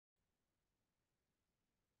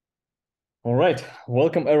All right,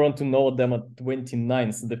 welcome everyone to Wallet Demo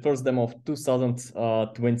 29, the first demo of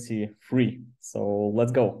 2023. So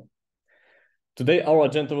let's go. Today, our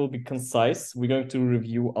agenda will be concise. We're going to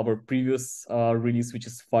review our previous release, which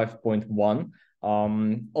is 5.1.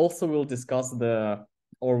 Also, we'll discuss we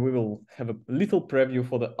will have a little preview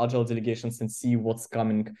for the Agile Delegations and see what's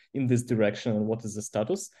coming in this direction and what is the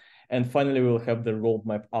status. And finally, we'll have the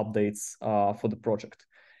roadmap updates for the project.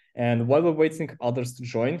 And while we're waiting others to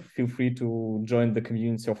join, feel free to join the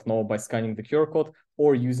community of Nova by scanning the QR code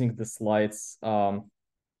or using the slides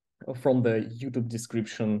from the YouTube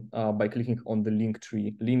description by clicking on the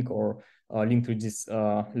Linktree link or link to this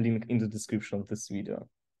link in the description of this video.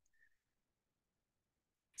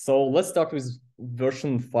 So let's start with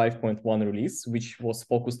version 5.1 release, which was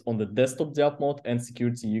focused on the desktop DApp mode and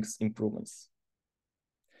security UX improvements.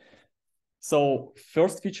 So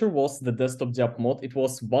first feature was the desktop DApp mode. It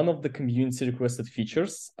was one of the community requested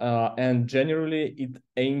features, and generally it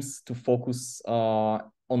aims to focus on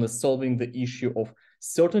solving the issue of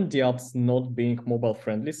certain dApps not being mobile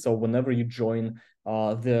friendly. So whenever you join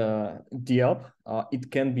the dApp, it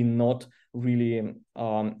can be not really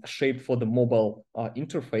shaped for the mobile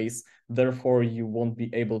interface. Therefore, you won't be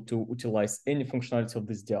able to utilize any functionality of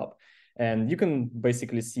this dApp. And you can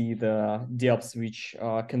basically see the dApps which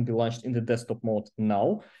can be launched in the desktop mode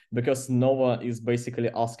now, because Nova is basically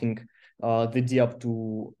asking the dApp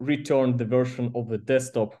to return the version of the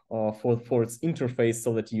desktop for its interface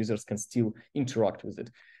so that users can still interact with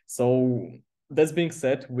it. So that being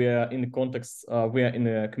said, we are in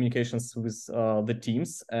communications with the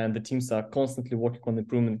teams, and the teams are constantly working on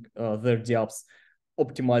improving their dApps,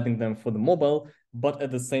 optimizing them for the mobile. But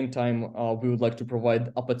at the same time, we would like to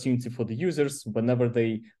provide opportunity for the users whenever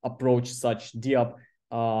they approach such dApp.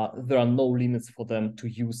 There are no limits for them to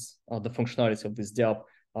use the functionality of this dApp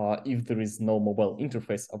if there is no mobile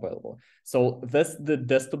interface available. So that's the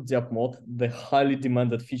desktop dApp mode, the highly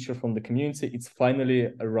demanded feature from the community. It's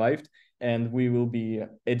finally arrived, and we will be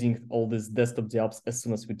adding all these desktop dApps as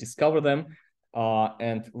soon as we discover them.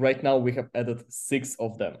 And right now we have added 6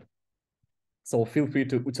 of them. So feel free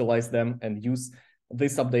to utilize them and use.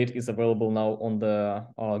 This update is available now on the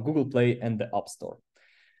Google Play and the App Store.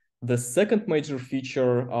 The second major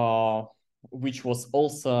feature, which was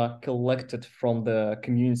also collected from the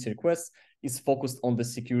community requests, is focused on the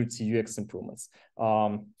security UX improvements.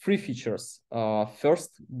 3 features.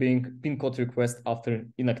 First being pin code request after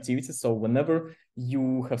inactivity. So whenever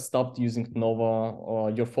you have stopped using Nova,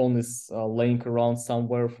 or your phone is laying around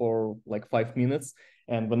somewhere for like 5 minutes,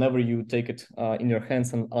 and whenever you take it in your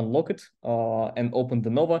hands and unlock it and open the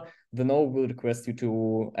Nova will request you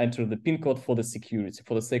to enter the PIN code for the security,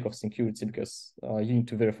 for the sake of security, because you need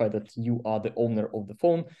to verify that you are the owner of the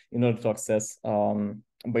phone in order to access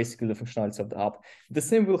basically the functionality of the app. The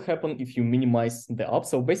same will happen if you minimize the app.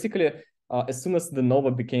 So basically, as soon as the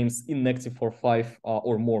Nova becomes inactive for 5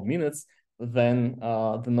 or more minutes, then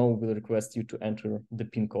the Nova will request you to enter the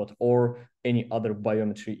PIN code or any other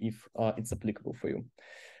biometry if it's applicable for you.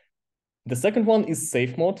 The second one is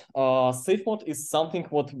safe mode. Safe mode is something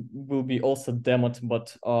what will be also demoed,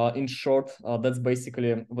 but in short, that's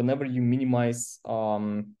basically whenever you minimize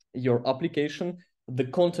your application, the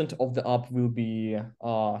content of the app will be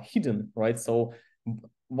hidden, right? So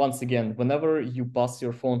once again, whenever you pass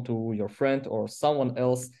your phone to your friend or someone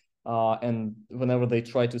else, and whenever they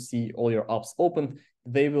try to see all your apps open,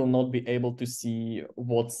 they will not be able to see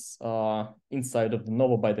what's inside of the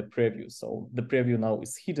Nova by the preview. So the preview now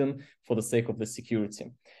is hidden for the sake of the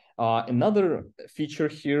security. Another feature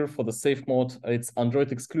here for the safe mode, it's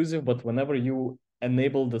Android exclusive, but whenever you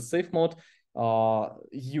enable the safe mode,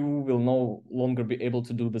 you will no longer be able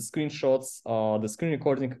to do the screenshots, the screen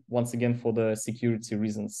recording, once again for the security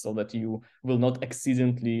reasons, so that you will not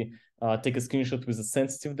accidentally take a screenshot with the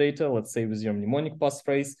sensitive data, let's say with your mnemonic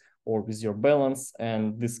passphrase or with your balance,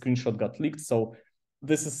 and this screenshot got leaked. So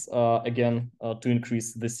this is, again, to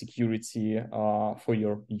increase the security for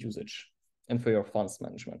your usage and for your funds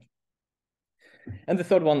management. And the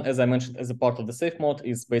third one, as I mentioned, as a part of the safe mode,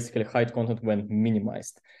 is basically hide content when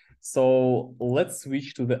minimized. So let's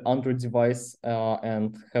switch to the Android device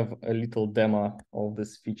and have a little demo of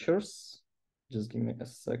these features. Just give me a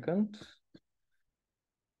second.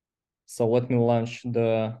 So let me launch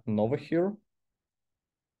the Nova here.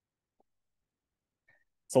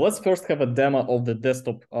 So let's first have a demo of the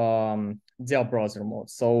desktop DApp browser mode.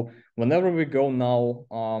 So whenever we go now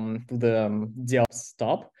to the DApps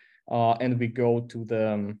tab and we go to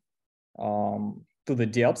the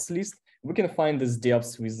DApps list, we can find these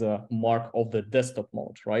DApps with a mark of the desktop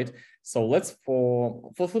mode, right? So let's,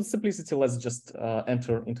 for simplicity, let's just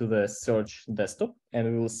enter into the search desktop,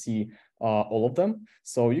 and we will see all of them.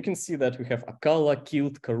 So you can see that we have Akala,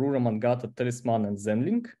 Kilt, Karura, Mangata, Talisman, and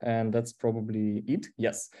Zenlink, and that's probably it.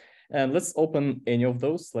 Yes. And let's open any of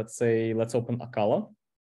those. Let's say, let's open Akala.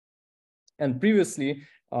 And previously,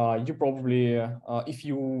 you probably, if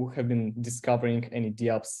you have been discovering any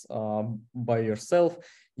DApps by yourself,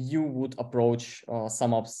 you would approach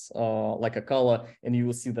some apps like Akala, and you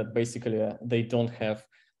will see that basically they don't have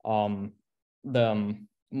the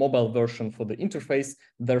mobile version for the interface,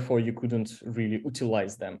 therefore you couldn't really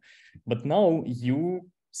utilize them. But now you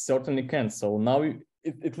certainly can. So now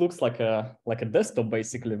it looks like a desktop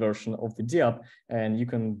basically version of the DApp, and you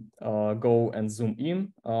can go and zoom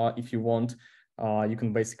in if you want. You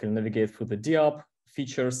can basically navigate through the DApp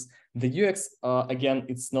features. The UX, again,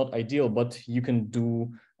 it's not ideal, but you can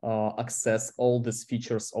do access all these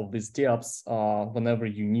features of these DApps whenever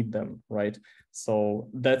you need them, right? So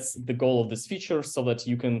that's the goal of this feature, so that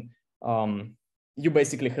you can, you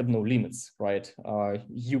basically have no limits, right?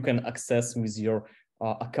 You can access with your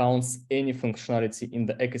accounts any functionality in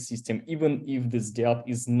the ecosystem, even if this DApp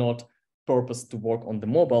is not purposed to work on the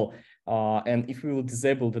mobile. And if we will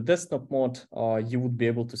disable the desktop mode, you would be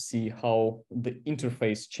able to see how the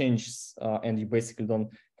interface changes, and you basically don't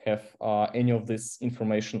have any of this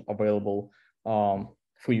information available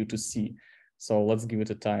for you to see. So let's give it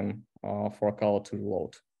a time for Akala to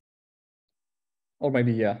reload. Or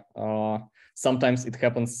maybe, yeah, sometimes it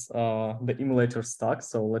happens, the emulator stuck.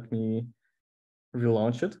 So let me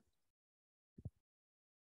relaunch it.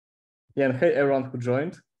 Yeah, and hey, everyone who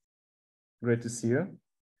joined. Great to see you.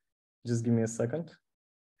 Just give me a second.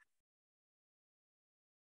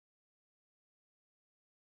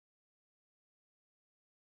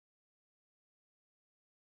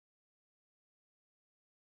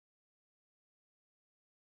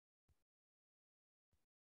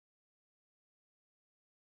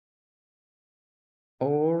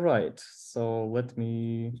 All right, so let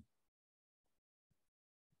me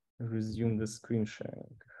resume the screen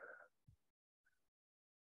sharing.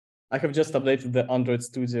 I have just updated the Android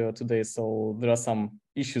Studio today, so there are some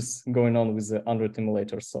issues going on with the Android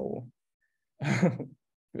emulator, so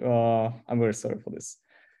I'm very sorry for this.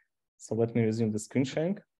 So let me resume the screen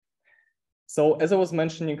sharing. So as I was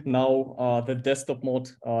mentioning now, the desktop mode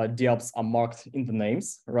DApps are marked in the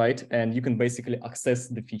names, right? And you can basically access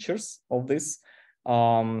the features of this.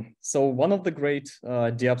 So one of the great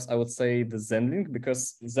DApps, I would say the Zenlink,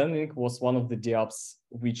 because Zenlink was one of the DApps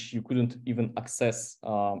which you couldn't even access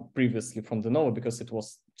previously from the Nova, because it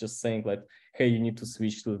was just saying like, hey, you need to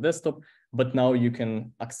switch to the desktop, but now you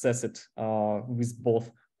can access it with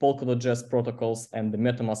both Polkadot.js protocols and the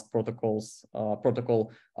MetaMask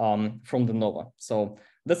protocol from the Nova. So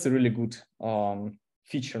that's a really good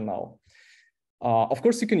feature now. Of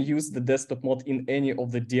course, you can use the desktop mode in any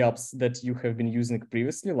of the DApps that you have been using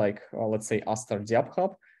previously, like let's say Astar DApp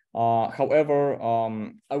Hub. However,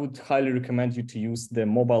 I would highly recommend you to use the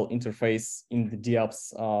mobile interface in the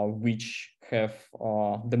DApps which have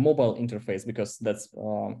the mobile interface, because that's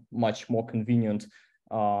much more convenient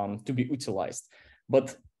to be utilized.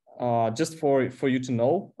 But just for you to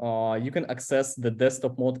know, you can access the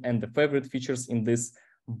desktop mode and the favorite features in this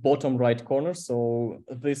bottom right corner. So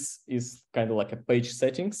this is kind of like a page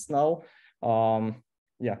settings now.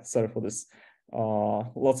 Yeah, sorry for this.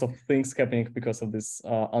 Lots of things happening because of this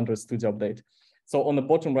Android Studio update. So on the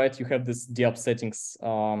bottom right, you have this DApp settings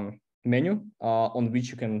menu on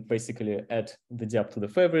which you can basically add the DApp to the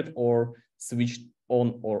favorite or switch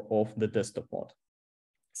on or off the desktop mode.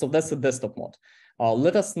 So that's the desktop mode.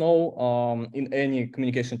 Let us know in any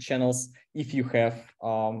communication channels if you have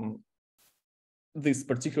these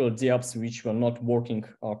particular DApps which were not working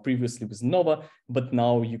previously with Nova, but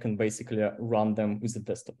now you can basically run them with the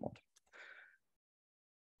desktop mode.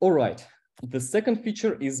 All right, the second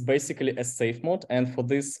feature is basically a safe mode. And for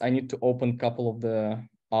this, I need to open a couple of the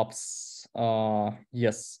apps.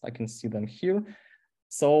 Yes, I can see them here.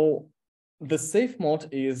 So the safe mode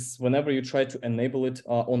is whenever you try to enable it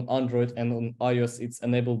on Android and on iOS, it's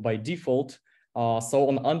enabled by default. So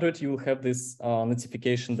on Android, you will have this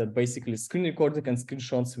notification that basically screen recording and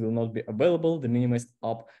screenshots will not be available. The minimized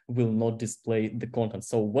app will not display the content.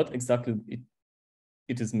 So what exactly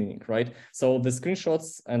it is meaning, right? So the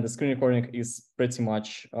screenshots and the screen recording is pretty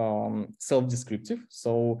much self-descriptive.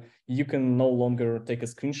 So you can no longer take a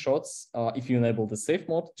screenshots if you enable the safe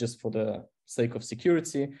mode, just for the sake of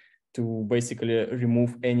security, to basically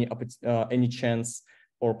remove any chance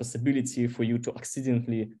or possibility for you to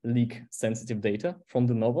accidentally leak sensitive data from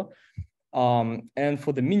the Nova. And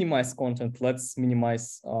for the minimize content, let's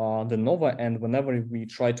minimize the Nova. And whenever we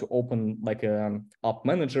try to open like an app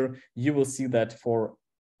manager, you will see that for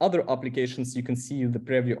other applications, you can see the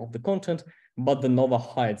preview of the content, but the Nova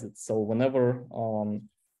hides it. So whenever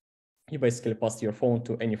you basically pass your phone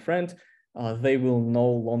to any friend, they will no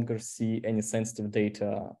longer see any sensitive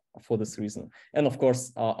data for this reason. And of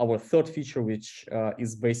course, our third feature, which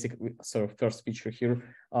is first feature here,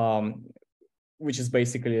 which is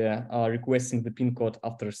basically requesting the PIN code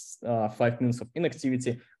after 5 minutes of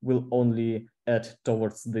inactivity, will only add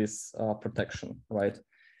towards this protection, right?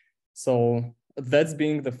 So that's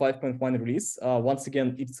being the 5.1 release. Once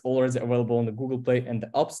again, it's already available on the Google Play and the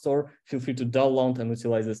App Store. Feel free to download and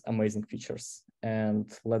utilize these amazing features.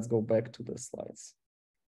 And let's go back to the slides.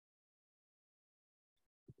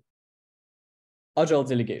 Agile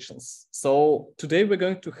Delegations. So today we're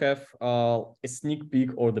going to have a sneak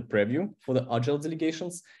peek or the preview for the Agile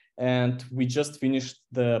Delegations. And we just finished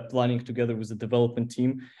the planning together with the development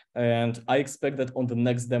team. And I expect that on the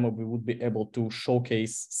next demo, we would be able to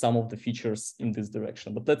showcase some of the features in this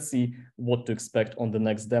direction. But let's see what to expect on the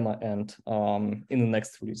next demo and in the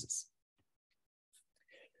next releases.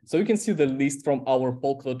 So you can see the list from our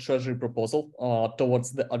Polkadot Treasury proposal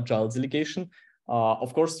towards the Agile Delegation.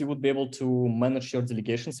 Of course, you would be able to manage your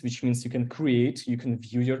delegations, which means you can create, you can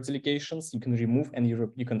view your delegations, you can remove, and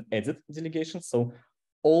you can edit delegations. So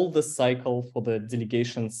all the cycle for the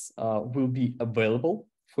delegations will be available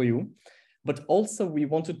for you. But also we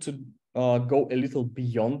wanted to go a little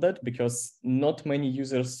beyond that, because not many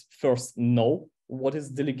users first know what is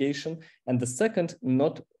delegation. And the second,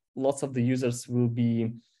 not lots of the users will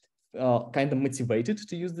be kind of motivated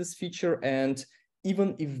to use this feature. And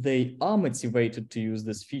even if they are motivated to use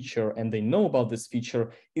this feature and they know about this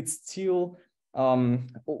feature, it's still,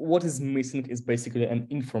 what is missing is basically an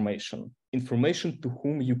information to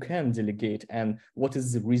whom you can delegate and what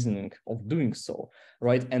is the reasoning of doing so,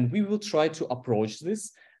 right? And we will try to approach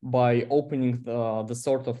this by opening the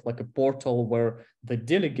sort of like a portal where the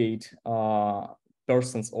delegate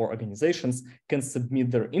persons or organizations can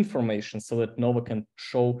submit their information so that Nova can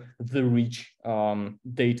show the rich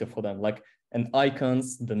data for them, like and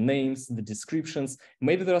icons, the names, the descriptions.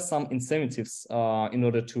 Maybe there are some incentives in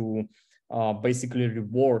order to basically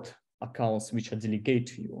reward accounts which are delegated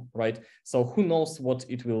to you, right? So who knows what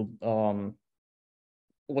it will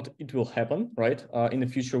happen, right, in the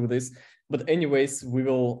future with this. But anyways, we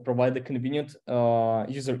will provide a convenient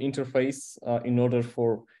user interface in order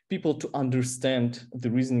for people to understand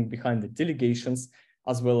the reasoning behind the delegations,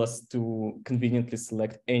 as well as to conveniently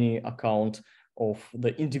select any account of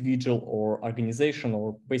the individual or organization,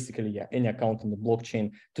 or basically any account on the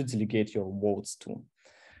blockchain to delegate your votes to,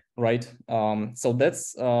 right? So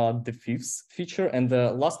that's the fifth feature. And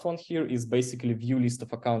the last one here is basically view list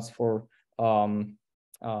of accounts for, that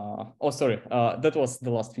was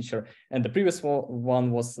the last feature. And the previous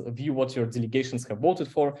one was view what your delegations have voted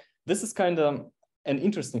for. This is kind of an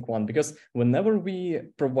interesting one, because whenever we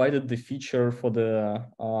provided the feature for the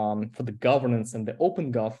governance and the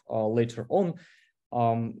OpenGov later on,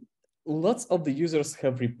 lots of the users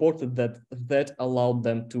have reported that allowed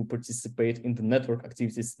them to participate in the network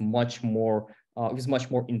activities much more, with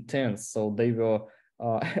much more intense. So they were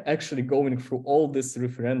actually going through all these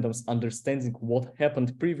referendums, understanding what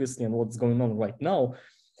happened previously and what's going on right now.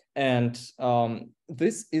 And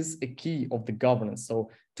this is a key of the governance.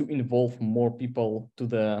 So to involve more people to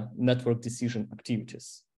the network decision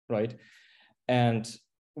activities, right? And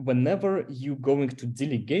whenever you're going to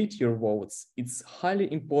delegate your votes, it's highly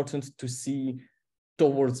important to see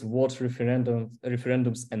towards what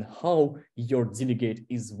referendums and how your delegate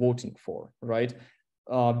is voting for, right?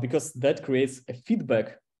 Because that creates a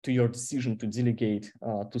feedback to your decision to delegate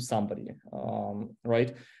to somebody,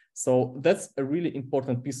 right? So that's a really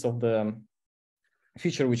important piece of the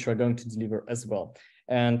feature which we're going to deliver as well.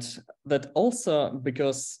 And that also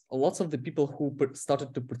because lots of the people who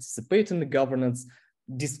started to participate in the governance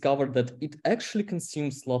discovered that it actually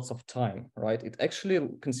consumes lots of time, right? It actually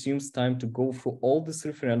consumes time to go through all these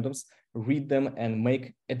referendums, read them, and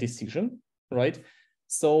make a decision, right?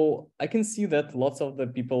 So I can see that lots of the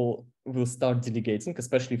people will start delegating,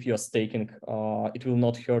 especially if you're staking. It will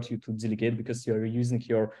not hurt you to delegate because you're using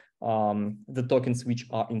your the tokens which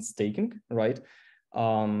are in staking, right?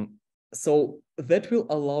 So that will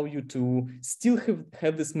allow you to still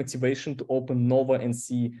have this motivation to open Nova and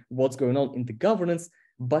see what's going on in the governance,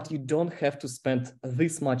 but you don't have to spend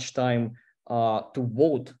this much time to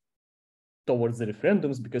vote towards the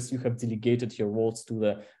referendums because you have delegated your votes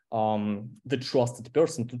to the trusted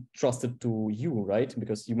person, trusted to you, right?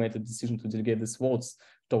 Because you made a decision to delegate these votes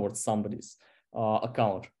towards somebody's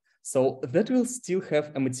account. So that will still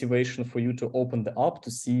have a motivation for you to open the app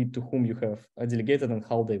to see to whom you have delegated and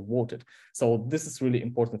how they voted. So this is really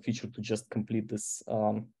important feature to just complete this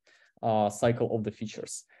cycle of the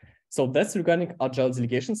features. So that's regarding Agile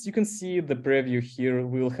Delegations. You can see the preview here.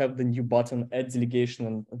 We will have the new button, Add Delegation,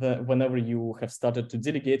 and whenever you have started to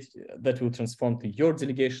delegate, that will transform to your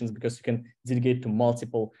delegations because you can delegate to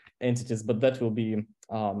multiple entities, but that will be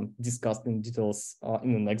discussed in details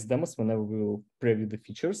in the next demos whenever we will preview the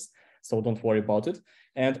features. So don't worry about it.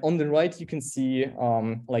 And on the right, you can see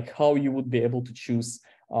like how you would be able to choose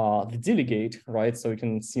the delegate, right? So you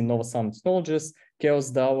can see Nova Summit Technologies,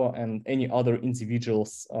 Chaos DAO, and any other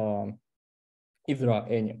individuals, if there are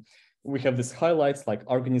any. We have these highlights like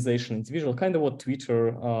organization, individual, kind of what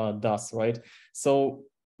Twitter does, right? So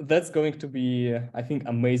that's going to be, I think,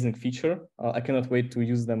 amazing feature. I cannot wait to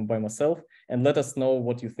use them by myself. And let us know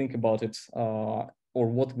what you think about it or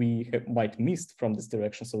what we might missed from this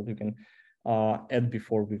direction so that we can add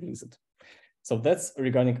before we release it. So that's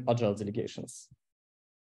regarding Agile Delegations.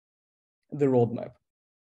 The roadmap.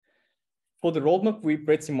 For the roadmap, we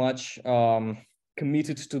pretty much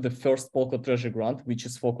committed to the first Polkadot Treasury grant, which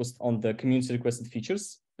is focused on the community requested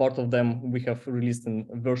features. Part of them we have released in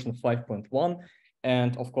version 5.1,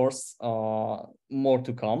 and of course, more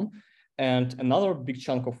to come. And another big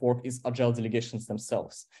chunk of work is Agile Delegations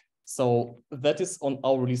themselves. So that is on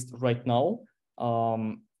our list right now.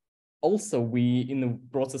 Also, we in the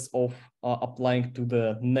process of applying to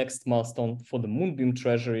the next milestone for the Moonbeam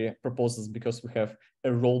Treasury proposals because we have a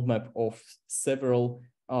roadmap of several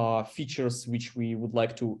features which we would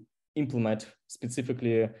like to implement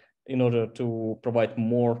specifically in order to provide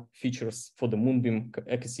more features for the Moonbeam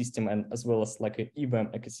ecosystem and as well as like an EVM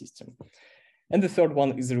ecosystem. And the third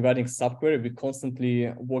one is regarding subquery. We're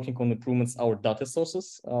constantly working on improvements our data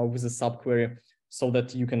sources with the subquery, so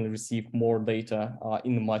that you can receive more data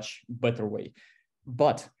in a much better way.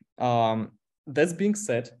 But that being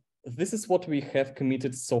said, this is what we have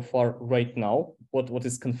committed so far right now, what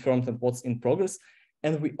is confirmed and what's in progress.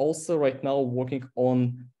 And we also right now working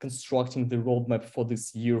on constructing the roadmap for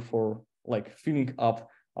this year for like filling up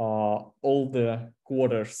all the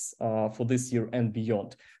quarters for this year and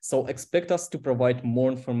beyond. So expect us to provide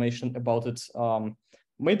more information about it,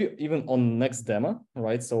 maybe even on next demo,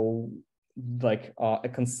 right? So like a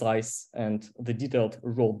concise and the detailed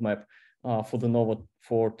roadmap for the Nova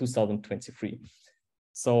for 2023.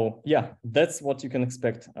 So yeah, that's what you can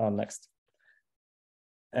expect next.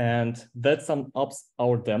 And that sums up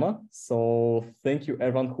our demo. So thank you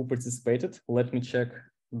everyone who participated. Let me check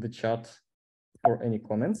the chat for any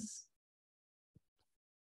comments.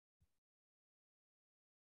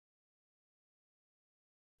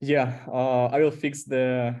 Yeah, I will fix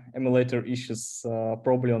the emulator issues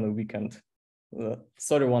probably on the weekend.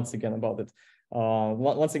 Sorry once again about it.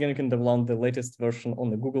 Once again, you can download the latest version on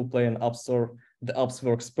the Google Play and App Store. The apps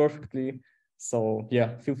works perfectly. So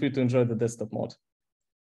yeah, feel free to enjoy the desktop mode.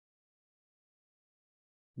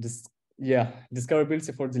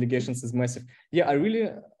 Discoverability for delegations is massive. Yeah, I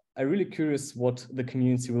really curious what the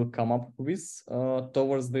community will come up with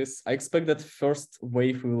towards this. I expect that first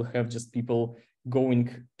wave we will have just people going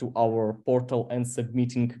to our portal and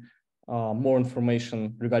submitting more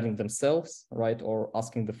information regarding themselves, right? Or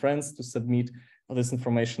asking the friends to submit this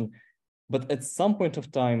information. But at some point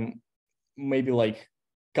of time, maybe like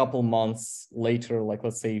couple months later, like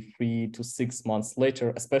let's say 3 to 6 months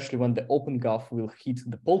later, especially when the OpenGov will hit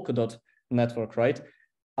the Polkadot network, right?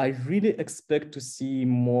 I really expect to see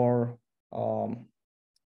more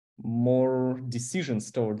decisions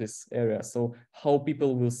toward this area. So how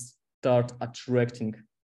people will start attracting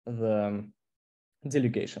the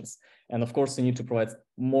delegations. And of course, you need to provide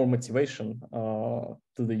more motivation to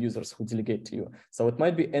the users who delegate to you. So it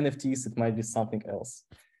might be NFTs, it might be something else.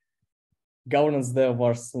 Governance there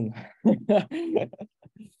war soon.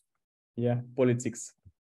 Yeah, politics.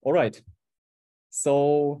 All right.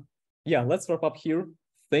 So yeah, let's wrap up here.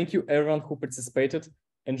 Thank you everyone who participated.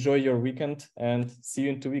 Enjoy your weekend and see you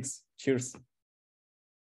in 2 weeks. Cheers.